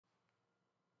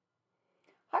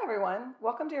Hi everyone,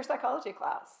 welcome to your psychology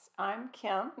class. I'm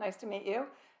Kim, nice to meet you,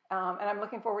 and I'm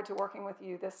looking forward to working with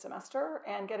you this semester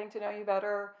and getting to know you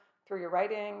better through your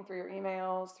writing, through your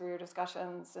emails, through your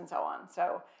discussions, and so on.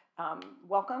 So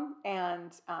welcome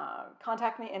and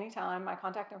contact me anytime. My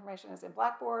contact information is in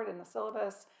Blackboard, in the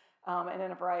syllabus, and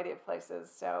in a variety of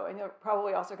places. And you're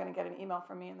probably also going to get an email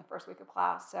from me in the first week of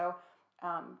class. So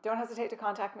don't hesitate to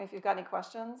contact me if you've got any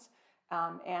questions.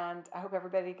 And I hope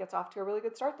everybody gets off to a really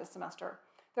good start this semester.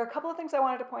 There are a couple of things I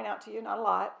wanted to point out to you, not a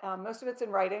lot. Most of it's in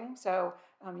writing, so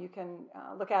you can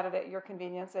look at it at your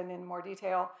convenience and in more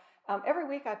detail. Every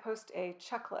week I post a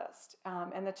checklist,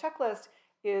 and the checklist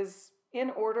is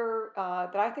in order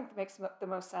that I think makes the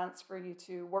most sense for you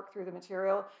to work through the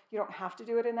material. You don't have to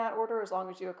do it in that order as long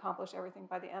as you accomplish everything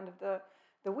by the end of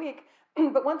the week.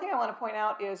 But one thing I want to point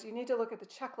out is you need to look at the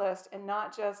checklist and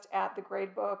not just at the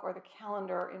grade book or the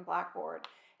calendar in Blackboard.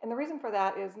 And the reason for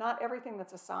that is not everything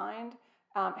that's assigned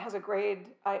has a grade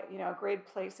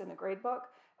place in the grade book,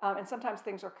 and sometimes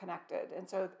things are connected. And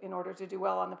so in order to do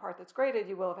well on the part that's graded,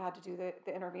 you will have had to do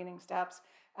the intervening steps.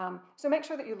 So make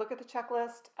sure that you look at the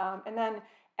checklist, and then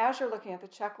as you're looking at the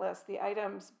checklist, the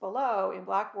items below in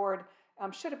Blackboard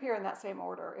should appear in that same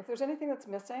order. If there's anything that's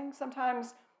missing,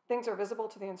 sometimes things are visible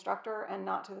to the instructor and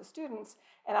not to the students,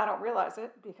 and I don't realize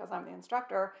it because I'm the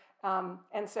instructor.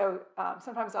 And so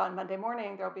sometimes on Monday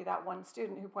morning, there'll be that one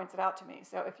student who points it out to me.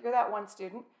 So if you're that one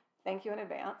student, thank you in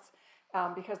advance,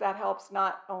 because that helps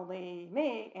not only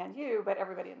me and you, but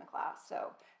everybody in the class.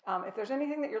 So if there's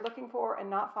anything that you're looking for and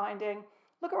not finding,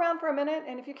 look around for a minute,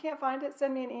 and if you can't find it,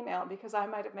 send me an email because I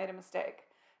might have made a mistake.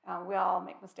 We all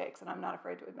make mistakes, and I'm not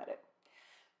afraid to admit it.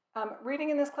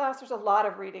 Reading in this class, there's a lot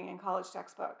of reading in college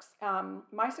textbooks.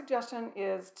 My suggestion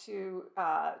is to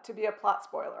be a plot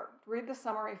spoiler. Read the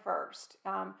summary first.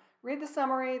 Read the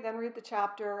summary, then read the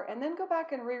chapter, and then go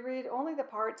back and reread only the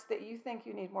parts that you think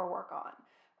you need more work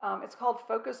on. It's called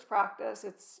focused practice.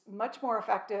 It's much more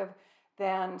effective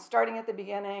than starting at the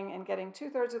beginning and getting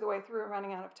 2/3 of the way through and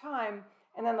running out of time,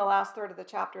 and then the last third of the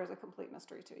chapter is a complete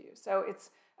mystery to you. So it's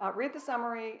read the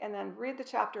summary and then read the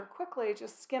chapter quickly,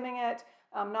 just skimming it,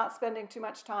 not spending too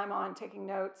much time on taking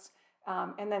notes,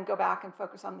 and then go back and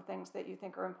focus on the things that you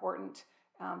think are important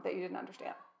that you didn't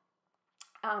understand.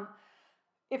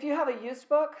 If you have a used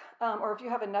book, or if you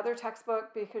have another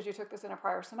textbook because you took this in a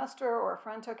prior semester or a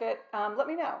friend took it, let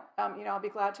me know. I'll be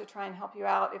glad to try and help you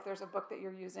out if there's a book that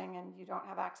you're using and you don't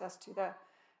have access to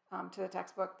the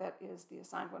textbook that is the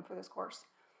assigned one for this course.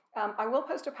 I will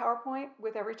post a PowerPoint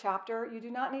with every chapter. You do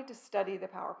not need to study the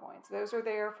PowerPoints. Those are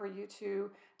there for you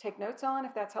to take notes on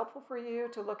if that's helpful for you,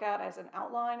 to look at as an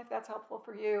outline if that's helpful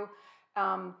for you.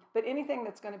 But anything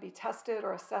that's going to be tested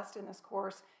or assessed in this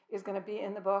course is going to be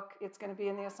in the book, it's going to be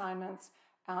in the assignments,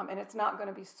 and it's not going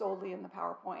to be solely in the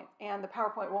PowerPoint. And the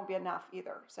PowerPoint won't be enough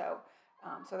either, so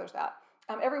there's that.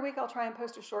 Every week I'll try and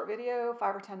post a short video,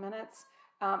 5 or 10 minutes,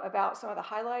 about some of the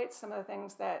highlights, some of the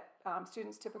things that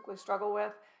students typically struggle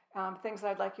with, things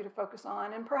that I'd like you to focus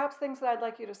on, and perhaps things that I'd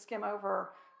like you to skim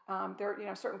over. There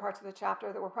are certain parts of the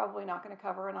chapter that we're probably not going to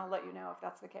cover, and I'll let you know if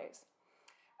that's the case.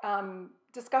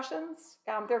 Discussions.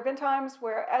 There have been times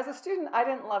where, as a student, I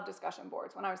didn't love discussion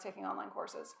boards when I was taking online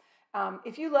courses.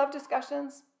 If you love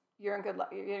discussions, you're in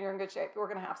good shape. We're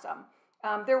going to have some.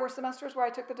 There were semesters where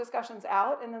I took the discussions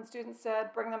out, and then students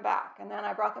said, bring them back. And then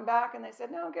I brought them back, and they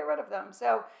said, no, get rid of them.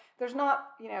 So there's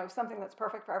not something that's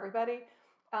perfect for everybody.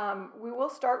 We will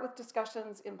start with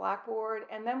discussions in Blackboard,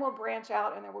 and then we'll branch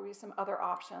out, and there will be some other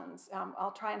options.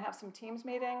 I'll try and have some Teams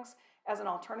meetings as an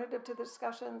alternative to the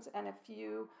discussions, and if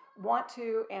you want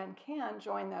to and can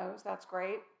join those, that's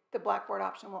great. The Blackboard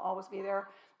option will always be there.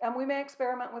 And we may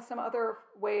experiment with some other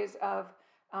ways of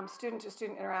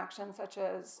student-to-student interaction, such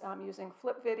as using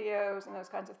flip videos and those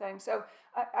kinds of things. So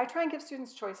I try and give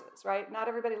students choices, right? Not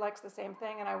everybody likes the same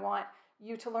thing, and I want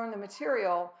you to learn the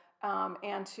material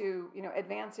and to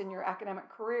advance in your academic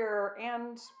career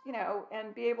and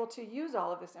be able to use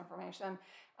all of this information.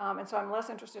 And so I'm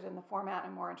less interested in the format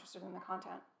and more interested in the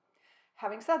content.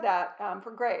 Having said that,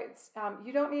 for grades,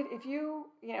 you don't need,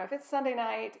 if it's Sunday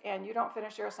night and you don't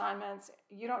finish your assignments,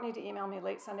 you don't need to email me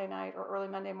late Sunday night or early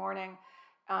Monday morning.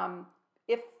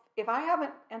 If I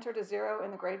haven't entered a 0 in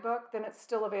the grade book, then it's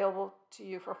still available to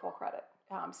you for full credit.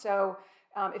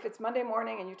 If it's Monday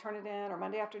morning and you turn it in, or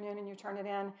Monday afternoon and you turn it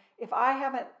in, if I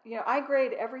haven't, I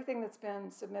grade everything that's been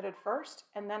submitted first,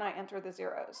 and then I enter the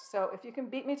zeros. So if you can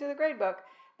beat me to the grade book,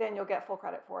 then you'll get full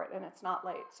credit for it, and it's not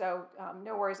late. So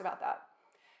no worries about that.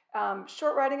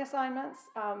 Short writing assignments.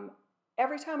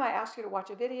 Every time I ask you to watch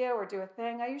a video or do a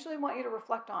thing, I usually want you to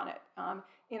reflect on it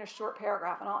in a short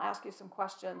paragraph, and I'll ask you some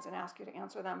questions and ask you to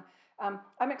answer them.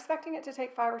 I'm expecting it to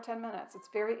take 5 or 10 minutes. It's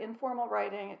very informal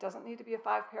writing. It doesn't need to be a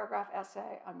 5-paragraph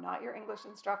essay. I'm not your English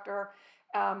instructor.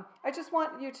 I just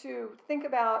want you to think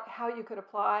about how you could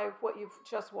apply what you've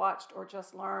just watched or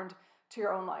just learned to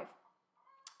your own life.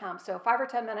 So 5 or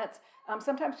 10 minutes.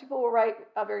 Sometimes people will write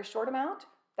a very short amount.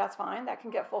 That's fine. That can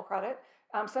get full credit.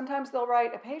 Sometimes they'll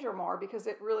write a page or more because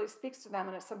it really speaks to them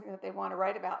and it's something that they want to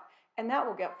write about, and that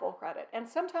will get full credit. And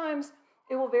sometimes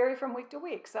it will vary from week to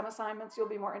week. Some assignments you'll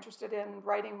be more interested in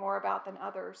writing more about than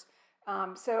others.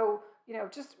 So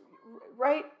just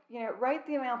write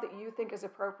the amount that you think is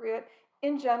appropriate.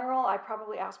 In general, I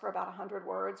probably ask for about 100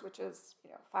 words, which is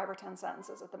 5 or 10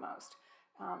 sentences at the most.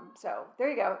 So there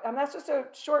you go. That's just a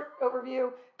short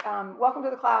overview. Welcome to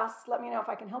the class. Let me know if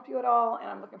I can help you at all, and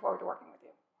I'm looking forward to working with you.